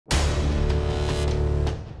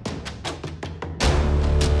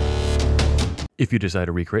If you decide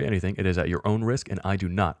to recreate anything, it is at your own risk and I do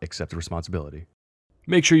not accept responsibility.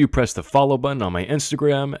 Make sure you press the follow button on my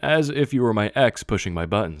Instagram as if you were my ex pushing my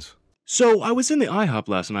buttons. So I was in the IHOP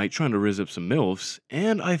last night trying to rizz up some MILFs,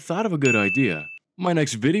 and I thought of a good idea. My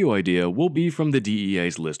next video idea will be from the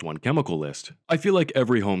DEA's List 1 chemical list. I feel like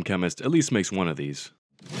every home chemist at least makes one of these.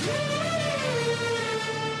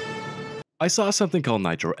 I saw something called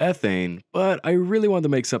nitroethane, but I really wanted to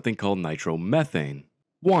make something called nitromethane.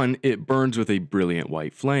 One, it burns with a brilliant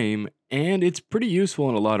white flame, and it's pretty useful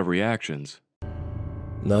in a lot of reactions.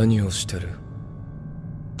 何をしてる?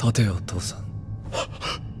 立てよ、父さん。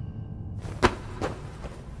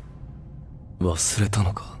忘れた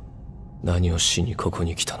のか? 何をしにここ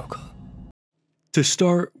に来たのか? To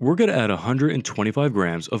start, we're going to add 125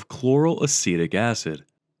 grams of chloral acetic acid.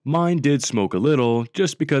 Mine did smoke a little,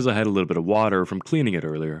 just because I had a little bit of water from cleaning it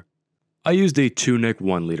earlier. I used a 2-nick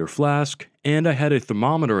 1-liter flask, and I had a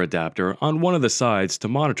thermometer adapter on one of the sides to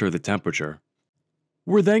monitor the temperature.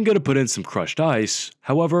 We're then going to put in some crushed ice.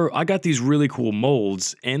 However, I got these really cool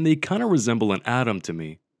molds, and they kind of resemble an atom to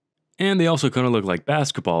me. And they also kind of look like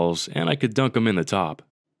basketballs, and I could dunk them in the top.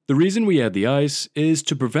 The reason we add the ice is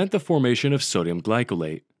to prevent the formation of sodium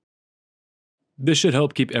glycolate. This should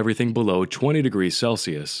help keep everything below 20 degrees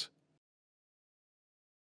Celsius.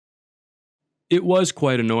 It was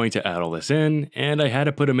quite annoying to add all this in, and I had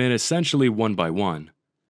to put them in essentially one by one.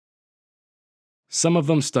 Some of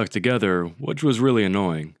them stuck together, which was really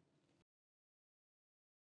annoying.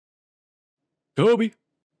 Kobe!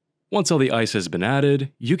 Once all the ice has been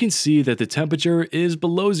added, you can see that the temperature is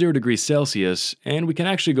below 0 degrees Celsius, and we can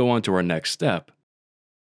actually go on to our next step.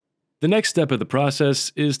 The next step of the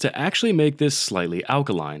process is to actually make this slightly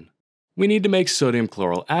alkaline. We need to make sodium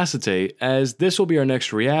chloral acetate, as this will be our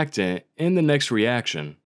next reactant in the next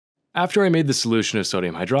reaction. After I made the solution of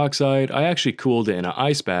sodium hydroxide, I actually cooled it in an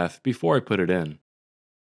ice bath before I put it in.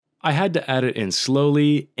 I had to add it in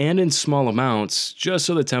slowly and in small amounts just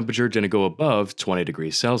so the temperature didn't go above 20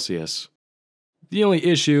 degrees Celsius. The only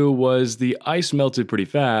issue was the ice melted pretty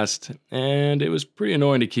fast, and it was pretty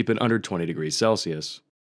annoying to keep it under 20 degrees Celsius.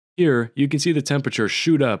 Here, you can see the temperature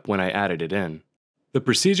shoot up when I added it in. The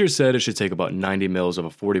procedure said it should take about 90 ml of a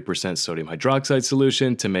 40% sodium hydroxide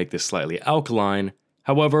solution to make this slightly alkaline.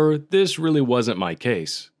 However, this really wasn't my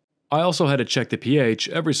case. I also had to check the pH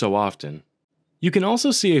every so often. You can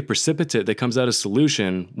also see a precipitate that comes out of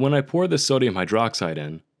solution when I pour the sodium hydroxide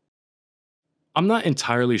in. I'm not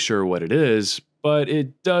entirely sure what it is, but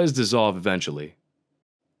it does dissolve eventually.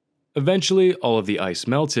 Eventually, all of the ice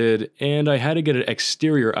melted, and I had to get an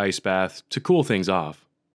exterior ice bath to cool things off.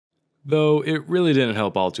 Though it really didn't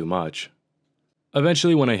help all too much.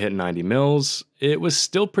 Eventually, when I hit 90 ml, it was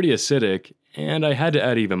still pretty acidic, and I had to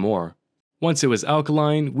add even more. Once it was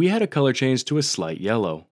alkaline, we had a color change to a slight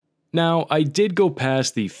yellow. Now, I did go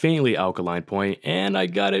past the faintly alkaline point, and I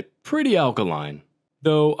got it pretty alkaline.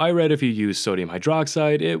 Though I read if you use sodium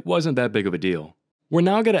hydroxide, it wasn't that big of a deal. We're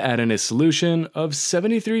now going to add in a solution of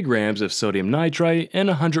 73 grams of sodium nitrite and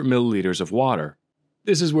 100 milliliters of water.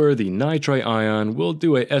 This is where the nitrite ion will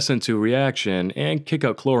do a SN2 reaction and kick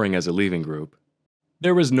out chlorine as a leaving group.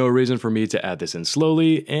 There was no reason for me to add this in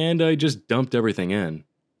slowly, and I just dumped everything in.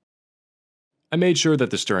 I made sure that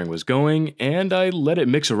the stirring was going, and I let it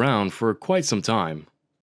mix around for quite some time.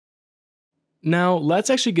 Now, let's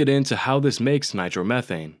actually get into how this makes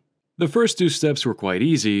nitromethane. The first two steps were quite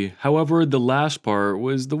easy, however, the last part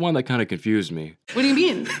was the one that kind of confused me. What do you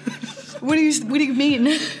mean? What do you mean?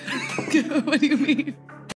 What do you mean?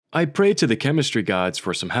 I prayed to the chemistry gods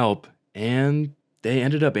for some help, and they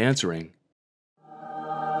ended up answering.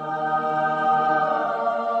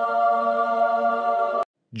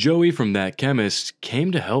 Joey from That Chemist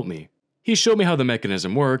came to help me. He showed me how the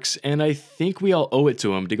mechanism works, and I think we all owe it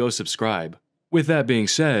to him to go subscribe. With that being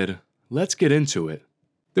said, let's get into it.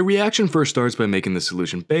 The reaction first starts by making the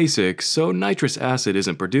solution basic, so nitrous acid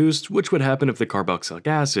isn't produced, which would happen if the carboxylic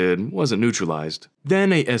acid wasn't neutralized.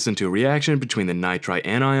 Then a SN2 reaction between the nitrite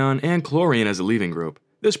anion and chlorine as a leaving group.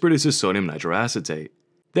 This produces sodium nitroacetate.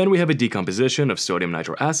 Then we have a decomposition of sodium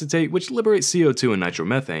nitroacetate, which liberates CO2 and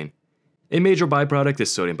nitromethane. A major byproduct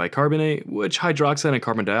is sodium bicarbonate, which hydroxide and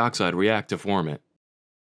carbon dioxide react to form it.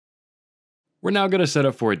 We're now going to set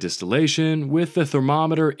up for a distillation with the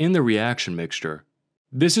thermometer in the reaction mixture.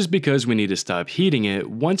 This is because we need to stop heating it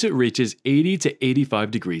once it reaches 80 to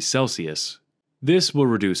 85 degrees Celsius. This will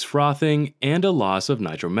reduce frothing and a loss of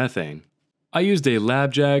nitromethane. I used a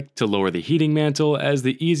lab jack to lower the heating mantle as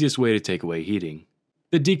the easiest way to take away heating.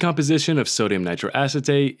 The decomposition of sodium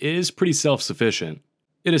nitroacetate is pretty self-sufficient.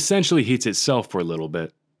 It essentially heats itself for a little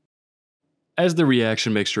bit. As the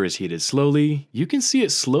reaction mixture is heated slowly, you can see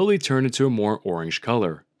it slowly turn into a more orange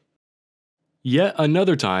color. Yet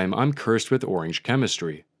another time, I'm cursed with orange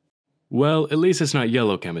chemistry. Well, at least it's not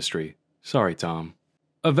yellow chemistry. Sorry, Tom.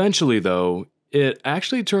 Eventually, though, it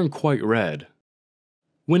actually turned quite red.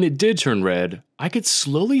 When it did turn red, I could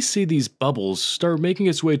slowly see these bubbles start making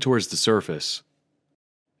its way towards the surface.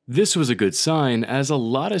 This was a good sign as a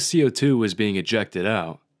lot of CO2 was being ejected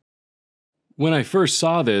out. When I first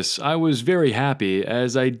saw this, I was very happy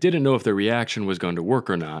as I didn't know if the reaction was going to work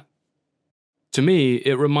or not. To me,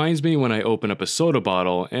 it reminds me when I open up a soda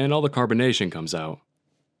bottle and all the carbonation comes out.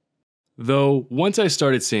 Though, once I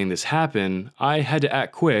started seeing this happen, I had to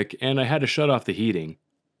act quick and I had to shut off the heating.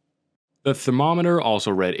 The thermometer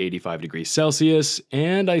also read 85 degrees Celsius,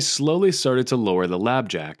 and I slowly started to lower the lab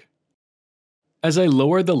jack. As I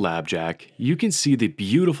lowered the lab jack, you can see the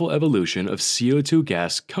beautiful evolution of CO2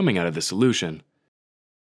 gas coming out of the solution.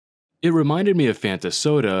 It reminded me of Fanta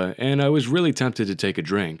soda, and I was really tempted to take a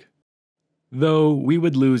drink. Though, we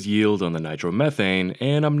would lose yield on the nitromethane,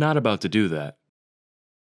 and I'm not about to do that.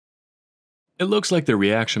 It looks like the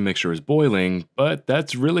reaction mixture is boiling, but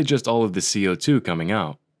that's really just all of the CO2 coming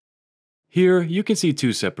out. Here, you can see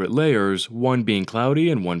two separate layers, one being cloudy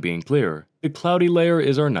and one being clear. The cloudy layer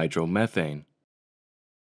is our nitromethane.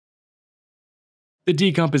 The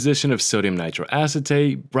decomposition of sodium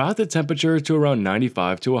nitroacetate brought the temperature to around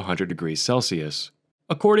 95 to 100 degrees Celsius.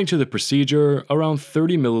 According to the procedure, around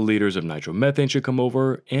 30 milliliters of nitromethane should come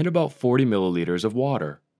over and about 40 milliliters of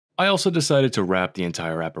water. I also decided to wrap the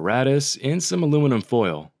entire apparatus in some aluminum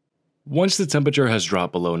foil. Once the temperature has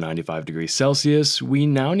dropped below 95 degrees Celsius, we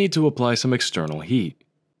now need to apply some external heat.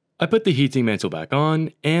 I put the heating mantle back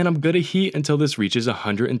on, and I'm going to heat until this reaches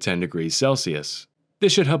 110 degrees Celsius.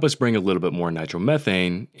 This should help us bring a little bit more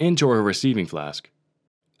nitromethane into our receiving flask.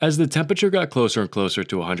 As the temperature got closer and closer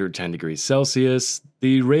to 110 degrees Celsius,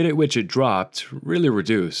 the rate at which it dropped really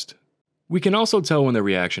reduced. We can also tell when the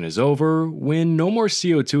reaction is over when no more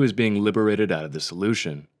CO2 is being liberated out of the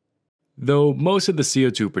solution. Though most of the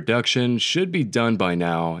CO2 production should be done by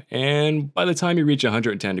now, and by the time you reach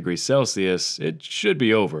 110 degrees Celsius, it should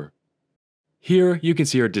be over. Here you can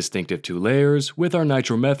see our distinctive two layers with our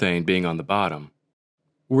nitromethane being on the bottom.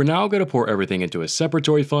 We're now going to pour everything into a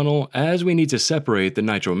separatory funnel as we need to separate the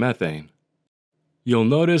nitromethane. You'll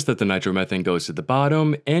notice that the nitromethane goes to the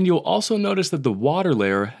bottom, and you'll also notice that the water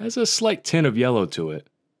layer has a slight tint of yellow to it.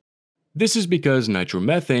 This is because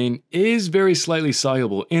nitromethane is very slightly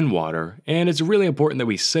soluble in water, and it's really important that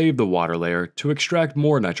we save the water layer to extract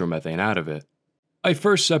more nitromethane out of it. I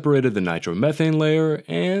first separated the nitromethane layer,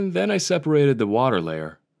 and then I separated the water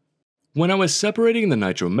layer. When I was separating the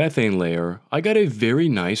nitromethane layer, I got a very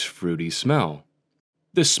nice fruity smell.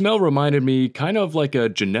 The smell reminded me kind of like a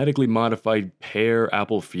genetically modified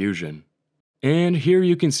pear-apple fusion. And here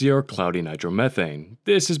you can see our cloudy nitromethane.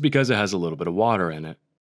 This is because it has a little bit of water in it.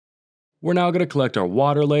 We're now going to collect our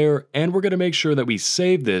water layer, and we're going to make sure that we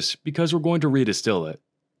save this because we're going to redistill it.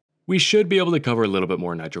 We should be able to cover a little bit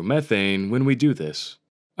more nitromethane when we do this.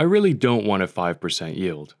 I really don't want a 5%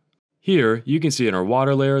 yield. Here, you can see in our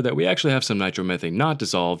water layer that we actually have some nitromethane not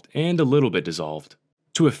dissolved and a little bit dissolved.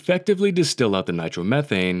 To effectively distill out the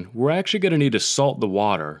nitromethane, we're actually going to need to salt the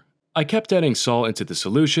water. I kept adding salt into the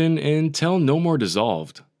solution until no more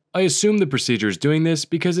dissolved. I assume the procedure is doing this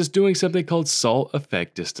because it's doing something called salt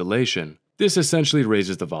effect distillation. This essentially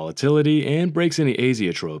raises the volatility and breaks any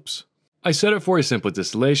azeotropes. I set it for a simple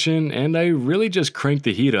distillation, and I really just cranked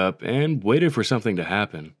the heat up and waited for something to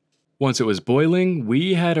happen. Once it was boiling,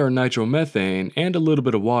 we had our nitromethane and a little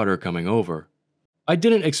bit of water coming over. I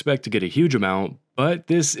didn't expect to get a huge amount, but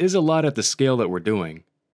this is a lot at the scale that we're doing.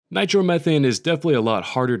 Nitromethane is definitely a lot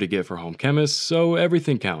harder to get for home chemists, so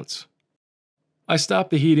everything counts. I stopped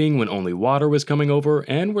the heating when only water was coming over,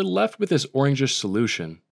 and we're left with this orangish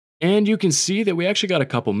solution. And you can see that we actually got a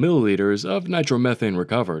couple milliliters of nitromethane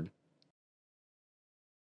recovered.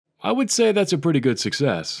 I would say that's a pretty good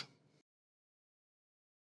success.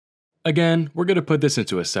 Again, we're going to put this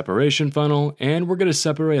into a separation funnel, and we're going to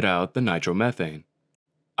separate out the nitromethane.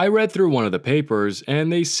 I read through one of the papers,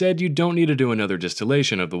 and they said you don't need to do another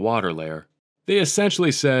distillation of the water layer. They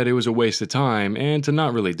essentially said it was a waste of time and to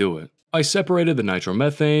not really do it. I separated the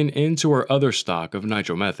nitromethane into our other stock of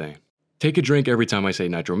nitromethane. Take a drink every time I say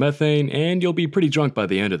nitromethane, and you'll be pretty drunk by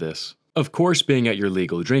the end of this. Of course, being at your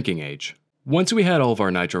legal drinking age. Once we had all of our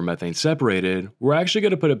nitromethane separated, we're actually going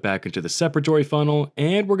to put it back into the separatory funnel,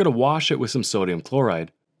 and we're going to wash it with some sodium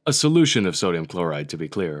chloride. A solution of sodium chloride, to be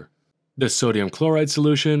clear. The sodium chloride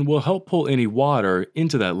solution will help pull any water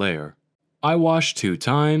into that layer. I washed 2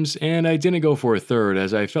 times, and I didn't go for a third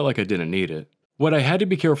as I felt like I didn't need it. What I had to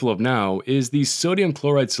be careful of now is the sodium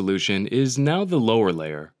chloride solution is now the lower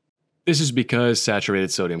layer. This is because saturated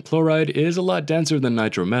sodium chloride is a lot denser than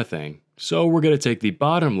nitromethane, so we're going to take the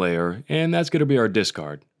bottom layer and that's going to be our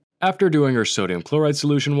discard. After doing our sodium chloride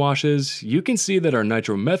solution washes, you can see that our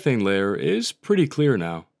nitromethane layer is pretty clear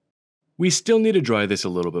now. We still need to dry this a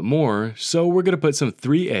little bit more, so we're going to put some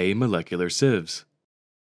 3A molecular sieves.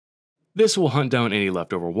 This will hunt down any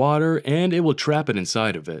leftover water and it will trap it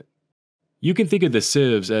inside of it. You can think of the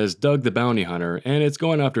sieves as Doug the bounty hunter and it's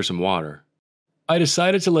going after some water. I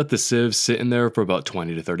decided to let the sieves sit in there for about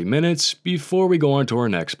 20 to 30 minutes before we go on to our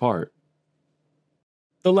next part.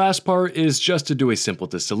 The last part is just to do a simple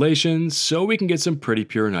distillation so we can get some pretty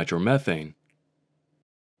pure nitromethane.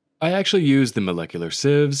 I actually use the molecular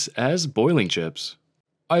sieves as boiling chips.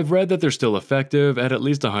 I've read that they're still effective at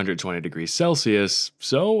least 120 degrees Celsius,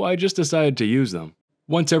 so I just decided to use them.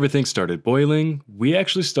 Once everything started boiling, we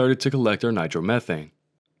actually started to collect our nitromethane.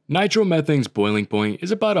 Nitromethane's boiling point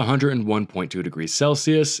is about 101.2 degrees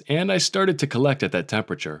Celsius, and I started to collect at that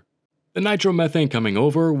temperature. The nitromethane coming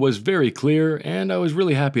over was very clear, and I was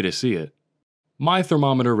really happy to see it. My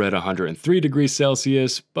thermometer read 103 degrees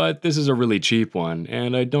Celsius, but this is a really cheap one,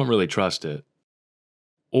 and I don't really trust it.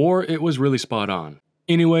 Or it was really spot on.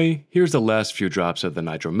 Anyway, here's the last few drops of the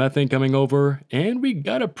nitromethane coming over, and we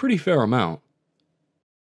got a pretty fair amount.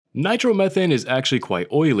 Nitromethane is actually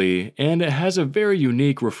quite oily, and it has a very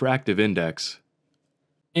unique refractive index.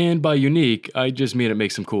 And by unique, I just mean it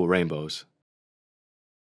makes some cool rainbows.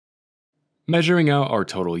 Measuring out our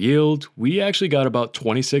total yield, we actually got about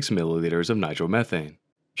 26 milliliters of nitromethane.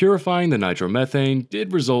 Purifying the nitromethane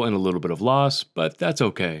did result in a little bit of loss, but that's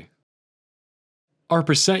okay. Our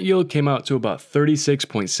percent yield came out to about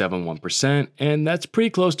 36.71%, and that's pretty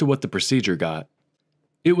close to what the procedure got.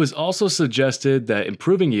 It was also suggested that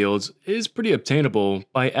improving yields is pretty obtainable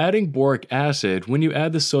by adding boric acid when you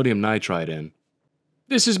add the sodium nitride in.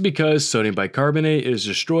 This is because sodium bicarbonate is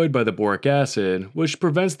destroyed by the boric acid, which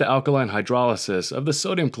prevents the alkaline hydrolysis of the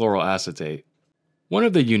sodium chloroacetate. One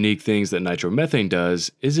of the unique things that nitromethane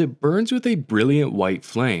does is it burns with a brilliant white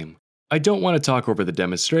flame. I don't want to talk over the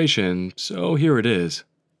demonstration, so here it is.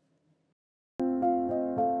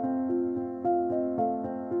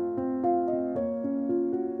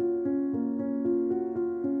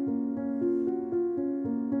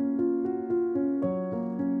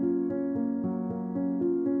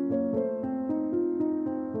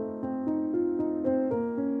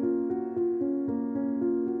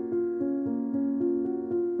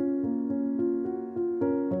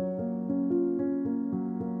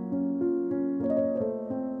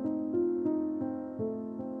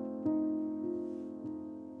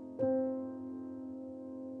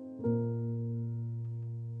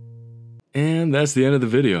 And that's the end of the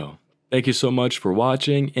video. Thank you so much for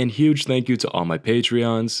watching, and huge thank you to all my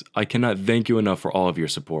Patreons. I cannot thank you enough for all of your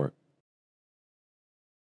support.